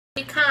สวั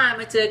สดีค่ะ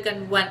มาเจอกัน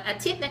วันอา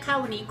ทิตย์นะคะ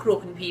วันนี้ครัว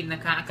คุณพิมพ์น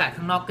ะคะอากาศ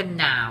ข้างนอกก็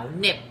หนาว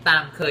เหน็บตา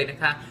มเคยนะ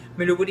คะไ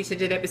ม่รู้ว่าดิฉัน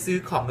จะได้ไปซื้อ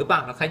ของหรือเปล่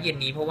านะคะเย็น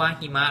นี้เพราะว่า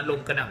หิมะลง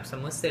กระหน่ำซัม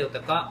เมอร์เซลแต่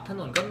ก็ถ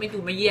นนก็ไ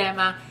ม่แย่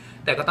มาก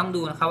แต่ก็ต้อง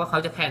ดูนะคะว่าเขา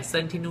จะแคนเซิ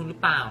ลที่นู่นหรือ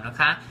เปล่านะ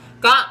คะ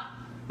ก็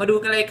มาดู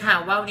กันเลยค่ะ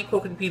ว่าวันนี้ครั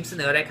วคุณพิมพ์เส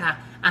นออะไรค่ะ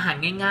อาหาร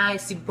ง่าย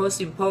ๆ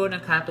simple น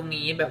ะคะตรง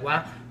นี้แบบว่า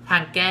ทา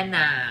นแก้หน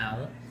าว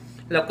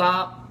แล้วก็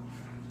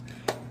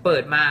เปิ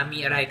ดมามี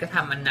อะไรก็ท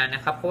ำอันนั้นน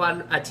ะครับเพราะว่า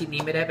อาทิตย์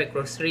นี้ไม่ได้ไป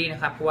grocery น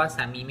ะครับเพราะว่าส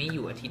ามีไม่อ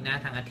ยู่อาทิตย์หน้า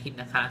ทั้งอาทิตย์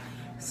นะคะ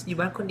อยู่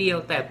บ้านคนเดียว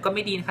แต่ก็ไ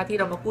ม่ดีนะคะที่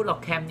เรามาพูดหลอ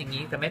กแคมอย่าง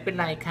นี้แต่ไม่เป็น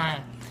ไรค่ะ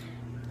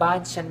บ้าน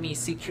ฉันมี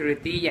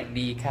security อย่าง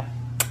ดีค่ะ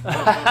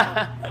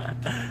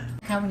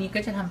ค่ะวันนี้ก็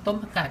จะทำต้ม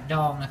ผักกาดด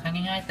องนะคะ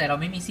ง่ายๆแต่เรา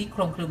ไม่มีซี่โค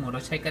รงคือหมูเร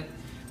าใช้กับ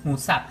หมู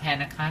สับแทน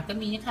นะคะก็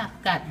มีค่ะผั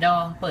กกาดดอ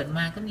งเปิดม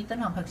าก็มีต้น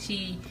หอมผักชี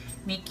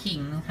มีขิง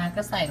นะคะ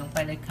ก็ใส่ลงไป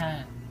เลยค่ะ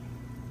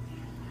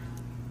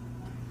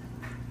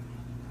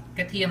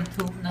กระเทียม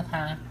ทุบนะค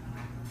ะ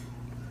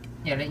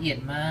อย่าละเอียด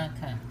มาก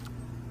ค่ะ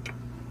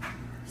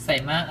ใส่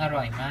มากอ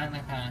ร่อยมากน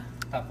ะคะ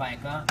ต่อไป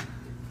ก็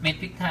เม็ด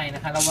พริกไทยน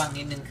ะคะระวัง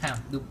นิดนึงค่ะ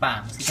ดูปา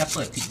กสิถ้าเ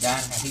ปิดผิดด้า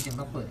นค่ะที่จึง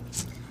ต้องเปิด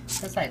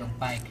ก็ใส่ลง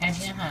ไปแค่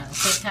นี้ค่ะโอ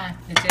เคค่ะ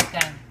เดี๋ยวเจอ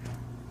กัน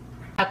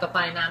ต่อไป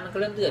น้ำมันก็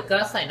เริ่มเดือดก็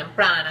ใส่น้ำป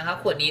ลานะคะ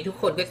ขวดนี้ทุก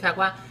คนก็ทัก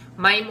ว่า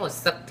ไม่หมด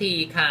สักที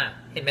ค่ะ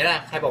เห็นไหมล่ะ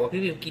ใครบอกว่า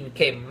พี่วิวกินเ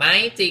ค็มไม่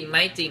จริ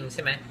งใ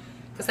ช่ไหม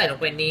ก็ใส่ลง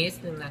ไปนิด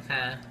นึงนะค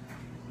ะ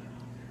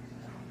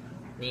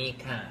นี่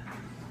ค่ะ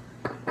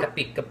กระ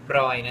ปิดกระปร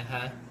อยนะค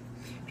ะ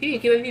พี่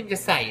คิดว่าพี่จะ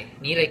ใส่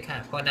นี้เลยค่ะ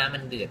เพราะน้ำมั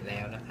นเดือดแล้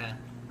วนะคะ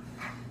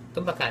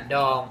ต้มผักกาดด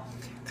อง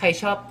ใคร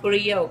ชอบเป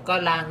รี้ยวก็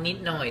ล้างนิด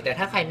หน่อยแต่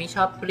ถ้าใครไม่ช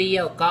อบเปรี้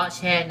ยวก็แ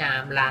ช่น้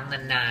ำล้าง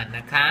นานๆน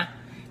ะคะ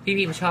พี่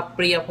พิมชอบเป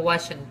รี้ยวเพราะว่า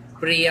ฉัน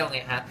เปรี้ยวไง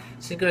คะ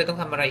ฉันก็เลยต้อง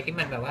ทำอะไรที่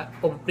มันแบบว่า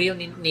อมเปรี้ยว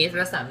นิดๆแ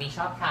ล้วสามีช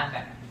อบทานแบ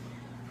บ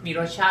มี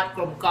รสชาติก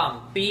ลมกล่อม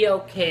เปรี้ยว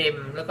เค็ม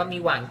แล้วก็มี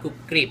หวานกรุบ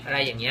กริบอะไร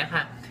อย่างเงี้ยค่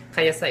ะใคร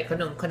จะใส่ข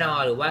นมขนอ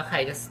หรือว่าใคร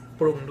จะ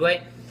ปรุงด้วย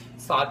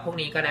ซอสพวก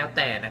นี้ก็แล้วแ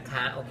ต่นะค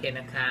ะโอเค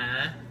นะคะ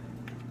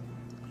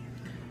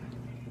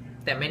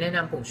แต่ไม่แนะน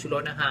ำผงชูร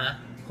สนะคะ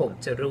ผม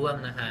จะร่วง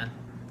นะคะ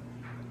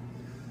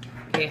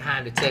โอเคค่ะ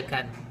เดี๋ยวเจอกั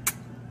น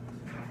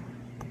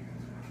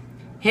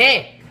เฮ้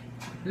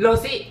โร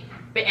ซี่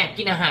ไปแอบ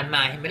กินอาหารหม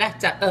าเห็นไหมล่ะ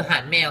จากอาหา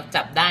รแมว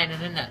จับได้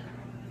นั่นน่ะ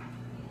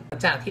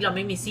จากที่เราไ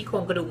ม่มีซี่โคร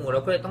งกระดูกหมูเร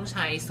าก็เลยต้องใ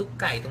ช้ซุป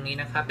ไก่ตรงนี้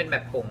นะคะเป็นแบ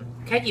บผง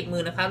แค่หยิบมื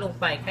อนะคะลง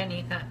ไปแค่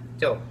นี้ค่ะ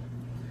จบ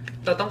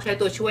เราต้องใช้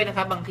ตัวช่วยนะค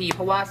ะบางทีเพ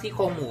ราะว่าซี่โค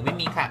รงหมูไม่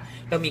มีค่ะ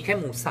เรามีแค่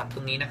หมูสับต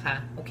รงนี้นะคะ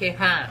โอเค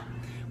ค่ะ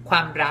คว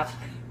ามลับ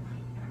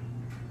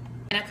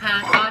นะคะ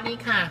ก็นี่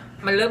ค่ะ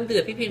มันเริ่มเดื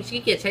อดพี่พิมพ์ขี้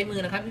เกียจใช้มือ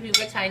นะคะพี่พิมพ์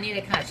ก็ใช้นี่เล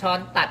ยค่ะช้อน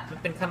ตัดมัน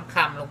เป็นค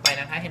ำๆลงไป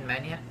นะคะเห็นไหม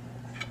เนี่ย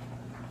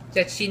จ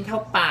ะชิ้นเท่า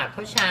ปากเท่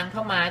าช้างเท่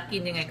าม้ากิ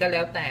นยังไงก็แล้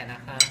วแต่น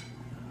ะคะ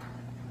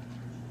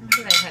ไม่เป็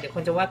นไรค่ะเดี๋ยวค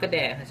นจะว่ากระแด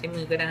ะค่ะใช้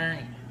มือก็ได้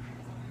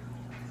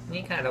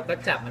นี่ค่ะเราก็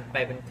จับมันไป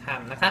เป็นค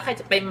ำนะคะใคร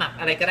จะไปหมัก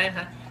อะไรก็ได้นะ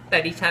คะแ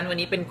ต่ดิฉันวัน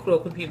นี้เป็นครัว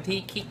คุณพิมพ์ที่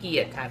ขี้เกี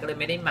ยจค่ะก็เลย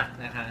ไม่ได้หมัก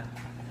นะคะ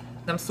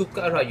น้ำซุป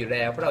ก็อร่อยอยู่แ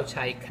ล้วเพราะเราใ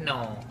ช้ขน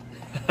อ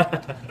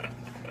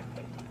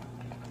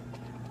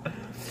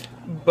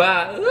บ้า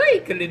เอ้ย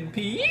กระลิน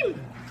พิมพ์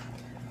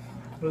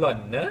หล่อน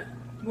นะ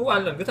เมื่อวาน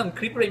หล่อนก็ทำค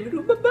ลิปอะไรไม่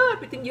รู้บ้าๆ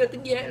ไปตั้งเยอะตั้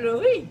งแยะเล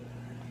ย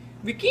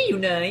วิกกี้อ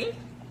ยู่ไหน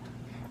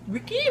วิ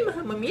กกี้มาห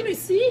ามามีหน่อย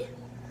สิ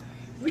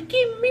วิก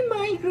กี้ไม่ม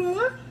าอีกเหร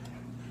อ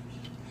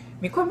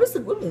มีความรู้สึ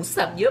กว่าหมู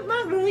สับเยอะม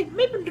ากเลยไ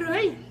ม่เป็นไร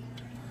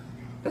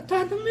เราทา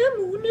นทั้งเนื้อห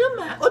มูเนื้อห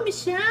มาโอ้ไม่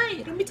ใช่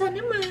เราไม่ทานเ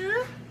นื้อหมา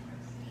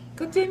เ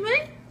ข้าใจไหม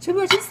ฉัน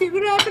ว่าฉันเสียเว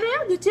ลาไปแล้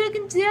วเดี๋ยวเจอกั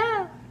นจ้า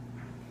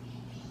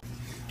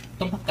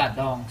ต้มผักกาด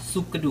ดองซุ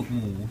ปกระดูกห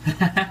มู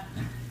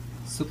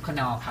ซุปข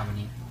นอค่ะวัน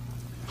นี้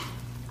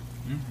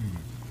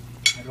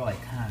อร่อย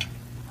ค่ะ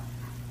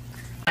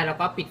แล้ว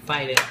ก็ปิดไฟ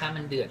เลยนะคะ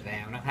มันเดือดแล้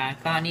วนะคะ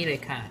ก็นี่เลย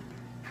ค่ะ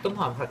ต้ม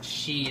หอมผัก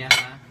ชีนะ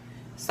คะ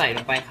ใส่ล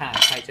งไปค่ะ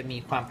ใครจะมี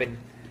ความเป็น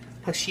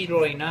ผักชีโร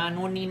ยหน้า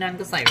นู่นนี่นั่น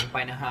ก็ใส่ลงไป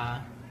นะคะ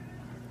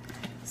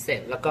เสร็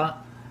จแล้วก็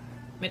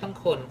ไม่ต้อง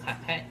คนค่ะ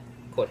แค่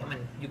กดให้มั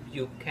น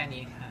ยุบแค่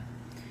นี้ค่ะ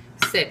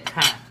เสร็จ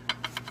ค่ะ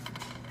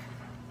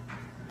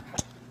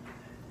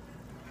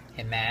เ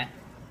ห็นไหม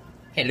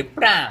เห็นหรือเป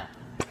ล่า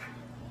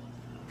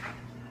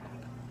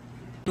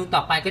ดูต่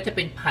อไปก็จะเ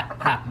ป็นผัด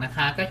ผักนะค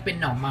ะก็จะเป็น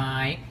หน่อไม้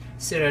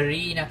เซอร์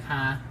รี่นะค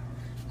ะ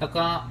แล้ว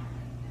ก็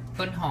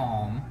ต้นหอ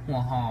มหั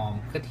วหอม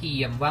กระเที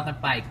ยมว่ากัน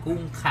ไปกุ้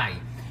งไข่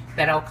แ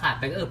ต่เราขาด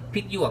ไปก็พ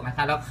ริกหยวกนะค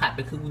ะเราขาดไป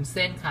คือวุ้นเ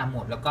ส้นค่ะหม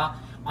ดแล้วก็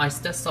ออยส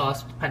เตอร์ซอส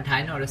พันท้า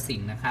ยนรสิ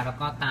งห์นะคะแล้ว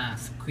ก็ตา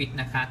สควิด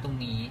นะคะตรง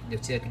นี้เดี๋ย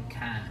วเจอกัน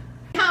ค่ะ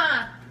ค่ะ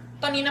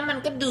ตอนนี้น้ำมัน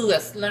ก็เดือ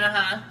ดแล้วนะค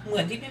ะเหมื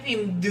อนที่พี่พิ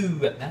มพ์เดื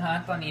อดนะคะ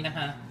ตอนนี้นะค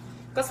ะ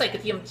ก็ใส่กร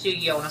ะเทียมเจี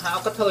ยวนะคะเอ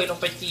ากระเทยลง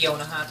ไปเจียว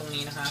นะคะตรง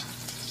นี้นะคะ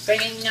ก็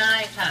ง่า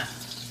ยๆค่ะ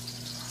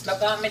แล้ว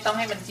ก็ไม่ต้องใ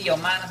ห้มันเจียว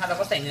มากนะคะเรา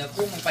ก็ใส่เนื้อ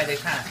กุ้งลงไปเลย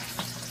ค่ะ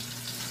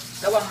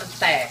ระวังมัน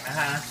แตกนะ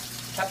คะ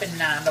ถ้าเป็น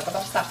น้ำเราก็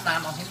ต้องซับน้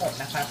ำเอาให้หมด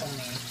นะคะตรง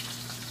นี้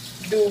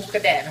ดูกร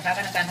ะแดะนะคะ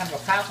การทำกั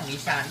บข้าวของดิ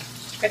ฉัน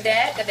กระแด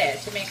ะ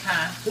ใช่ไหมคะ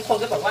ทุกคน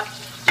ก็บอกว่า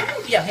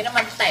อยากให้น้ำ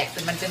มันแตกเป็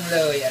นมันจังเล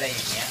ยอะไรอ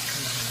ย่างเงี้ย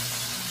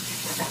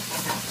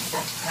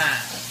ค่ะ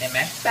เห็นไหม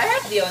แป๊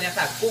บเดียวเนี่ย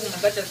ค่ะกุ้งมั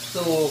นก็จะ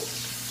สุ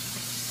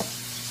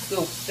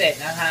กเสร็จ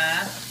นะคะ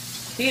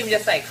ที่มันจ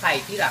ะใส่ไข่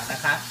ที่หลังน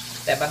ะคะ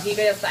แต่บางที่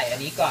ก็จะใส่อัน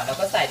นี้ก่อนแล้ว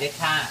ก็ใส่เลย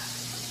ค่ะ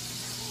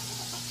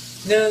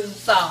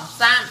1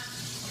 2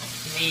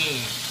 3นี่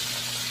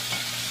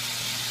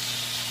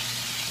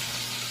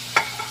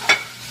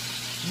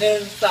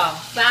1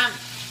 2 3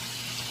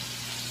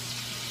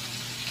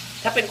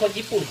ถ้าเป็นคน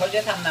ญี่ปุ่นเขาจ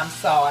ะทำน้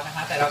ำซอสนะค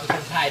ะแต่เราเป็นค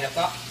นไทยแล้ว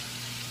ก็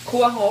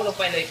คั่วโฮลง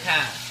ไปเลยค่ะ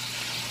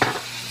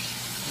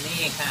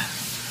นี่ค่ะ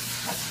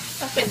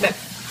ต้องเป็นแบบ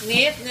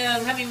นิดนึง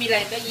ถ้าไม่มีอะไร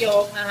ก็ย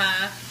กนะคะ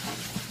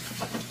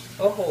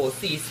โอ้โห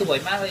สีสวย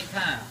มากเลย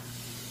ค่ะ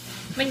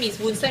ไม่มี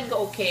วุ้นเส้นก็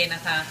โอเคน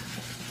ะคะ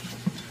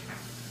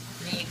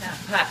นี่ค่ะ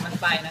ผัดมัน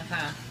ไปนะค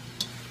ะ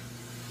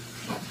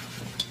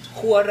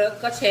ครัวเลอะ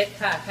ก็เช็ด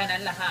ค่ะแค่นั้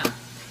นแหละค่ะ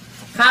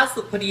ข้าว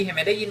สุกพอดีเห็นไห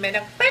มได้ยินไหม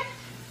ดังเป๊ะ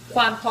ค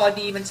วามพอ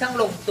ดีมันช่าง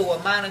ลงตัว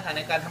มากเลยค่ะใ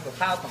นการทำกับ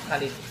ข้าวของคา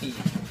เรนที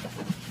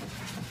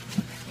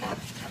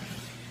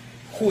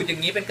ขูดอย่า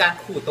งนี้เป็นการ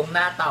ขูดตรงห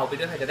น้าเตาไป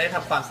ด้วยค่ะจะได้ท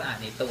ำความสะอาด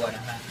ในตัวน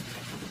ะคะ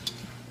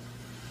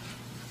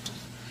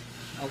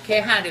โอเค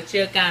ค่ะเดี๋ยวเจ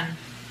อกัน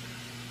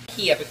เ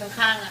ขี่ยไปข้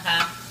างๆนะคะ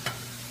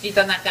จินต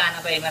นาการเอ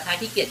าไปเองนะคะ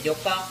ที่เกียจยก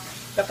ก็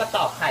แล้วก็ต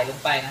อกไข่ลง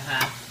ไปนะคะ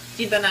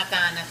จินตนาก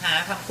ารนะคะ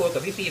ทำครัวกั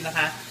บพี่ฟิล์มนะค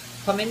ะ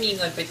เพราะไม่มีเ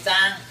งินไปจ้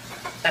าง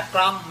ตาก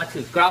ล้องมา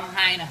ถือกล้องใ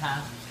ห้นะคะ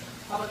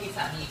เพราะบางทีส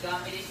ามีก็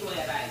ไม่ได้ช่วย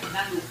อะไร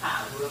นั่งดูข่าว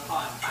ดูละค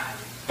รไป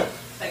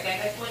แต่แก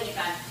ก็ช่วยใน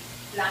การ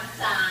ล้าง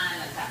จาน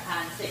หลังจากทา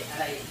นเสร็จอะ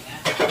ไรอย่างเงี้ย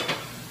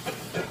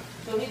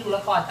ช่วงที่ดูล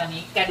ะครตอน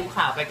นี้แกดู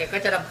ข่าวไปแกก็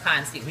จะรำคาญ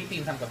สิ่งที่ฟิ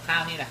ล์มทำกับข้า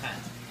วนี่แหละค่ะ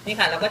นี่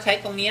ค่ะเราก็ใช้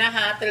ตรงนี้นะค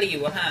ะตะหลิ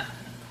วค่ะ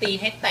ตี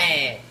ให้แต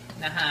ก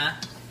นะคะ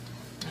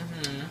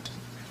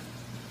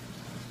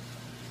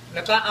แ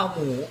ล้วก็เอาห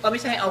มูก็ไ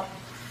ม่ใช่เอา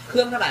เค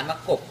รื่องทั้งหลายมา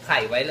กบไข่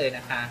ไว้เลยน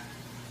ะคะ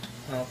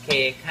โอเค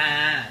ค่ะ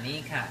นี่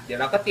ค่ะเดี๋ยว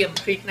เราก็เตรียม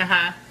พริกนะค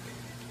ะ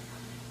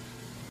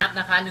นับ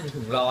นะคะ1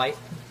 ถึง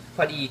 100พ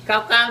อดี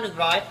99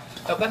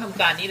 100เราก็ทำ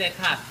การนี้เลย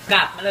ค่ะก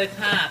ลับมาเลย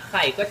ค่ะไ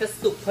ข่ก็จะ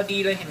สุกพอดี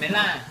เลยเห็นไหม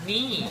ล่ะ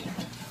นี่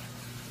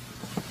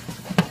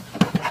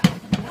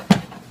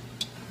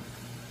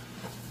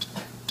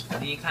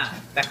นี่ค่ะ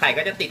แต่ไข่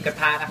ก็จะติดกระ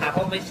ทะนะคะเพรา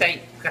ะไม่ใช่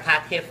กระทะ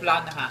เทฟลอ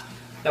นนะคะ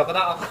เราก็ต้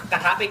องเอากร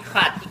ะทะไป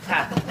ขัดอีกค่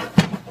ะ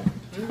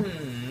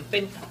เป็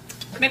น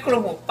แม่ครัว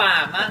หัวป่า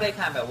มากเลย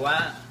ค่ะแบบว่า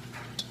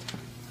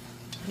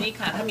นี่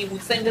ค่ะถ้ามีวุ้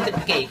นเส้นก็จะ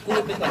เก๋กู้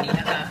ไปกว่านี้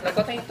นะคะแล้ว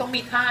ก็ต้อง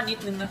มีท่านิด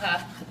นึงนะคะ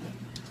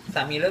ส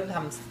ามีเริ่มท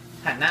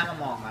ำหันหน้ามา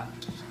มองแล้ว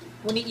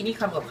วันนี้อีนี่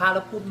คำกับข้าวแ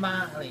ล้วพูดมา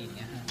กอะไรอย่างเ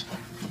งี้ย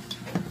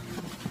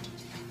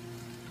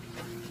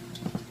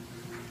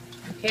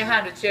โอเคค่ะ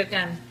เดี๋ยวเจอ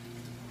กัน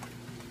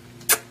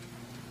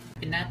เ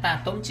ป็นหน้าตา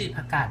ต้มจืด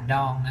ผักกาดด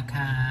องนะค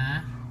ะ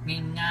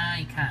ง่าย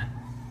ๆค่ะ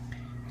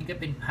นี่ก็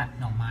เป็นผัด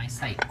หน่อไม้ใ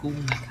ส่กุ้ง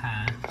นะคะ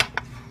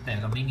แต่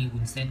เราไม่มี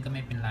วุ้นเส้นก็ไ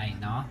ม่เป็นไร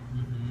เนาะ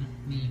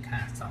นี่ค่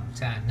ะ2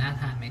 จานน่า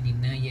ทานไหมดิน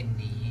เนอร์เย็น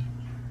นี้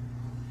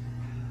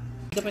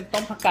ก็เป็น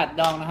ต้มผักกาด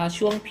ดองนะคะ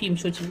ช่วงพิมพ์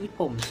ชวนชีวิต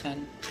ผมฉัน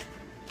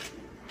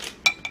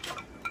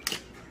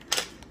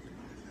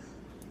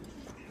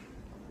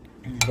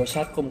รสช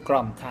าติกลมกล่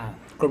อมค่ะ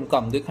กลมกล่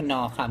อมด้วยคน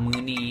อค่ะมื้อ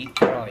นี้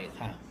อร่อย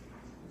ค่ะ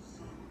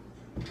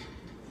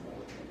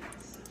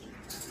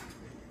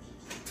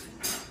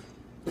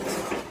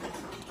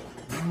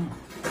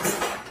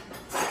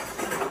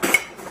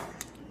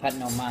ผัด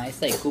หน่อไม้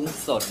ใส่กุ้ง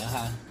สดนะค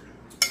ะ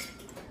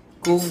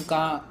กุ้ง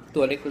ก็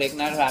ตัวเล็กๆ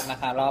น่ารักนะ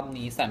คะรอบ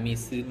นี้สามี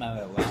ซื้อมาแ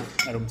บบว่า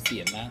อารมณ์เสี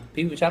ยมาก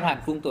พี่ผู้ชอบทาน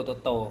กุ้งตัว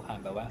โตๆค่ะ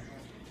แบบว่า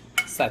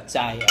สะใจ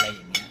อะไรอ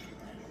ย่างเงี้ย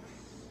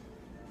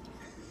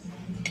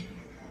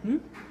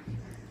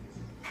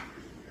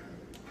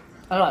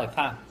อร่อย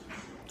ค่ะ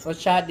รส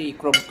ชาติดี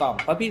กลมกล่อม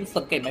เพราะพี่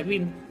สังเกตไหมพี่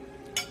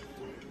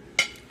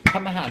ท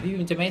ำอาหารพี่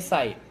จะไม่ใ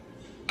ส่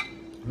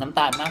น้ำต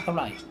าลมากเท่าไ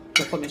หร่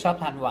ทุกคนไม่ชอบ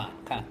ทานหวาน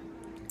ค่ะ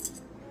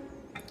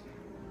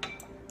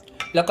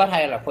แล้วก็ไท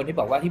ยหลายคนที่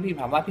บอกว่าที่พี่พิม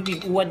ถามว่าพี่พิม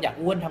อ้วนอยาก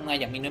อ้วนทำไง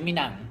อยากมีเนื้อมี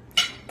หนัง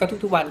ก็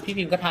ทุกๆวันพี่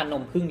พิมก็ทานน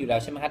มผึ้งอยู่แล้ว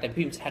ใช่ไหมคะแต่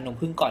พี่พิมทานนม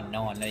ผึ้งก่อนน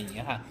อนอะไรอย่างเ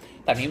งี้ยค่ะ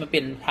แต่นี้มันเป็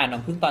นทานน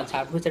มผึ้งตอนเช้า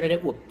เพื่อจะได้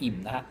อวบอิ่ม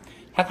นะคะ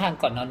ถ้าทาน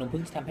ก่อนนอนนมผึ้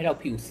งจะทำให้เรา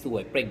ผิวสว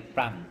ยเปล่งป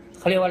ลั่ง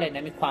เขาเรียกว่าอะไรน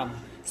ะมีความ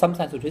ซ่อมแซ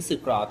มสูตรที่สึ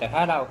กหรอแต่ถ้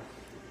าเรา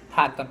ท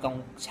านตอนกลาง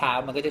เช้า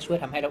มันก็จะช่วย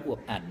ทำให้เราอวบ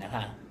อั่นนะค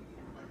ะ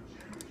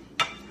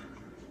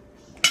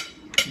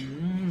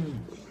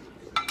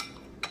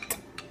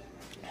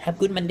Have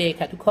good Monday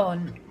ค่ะทุกคน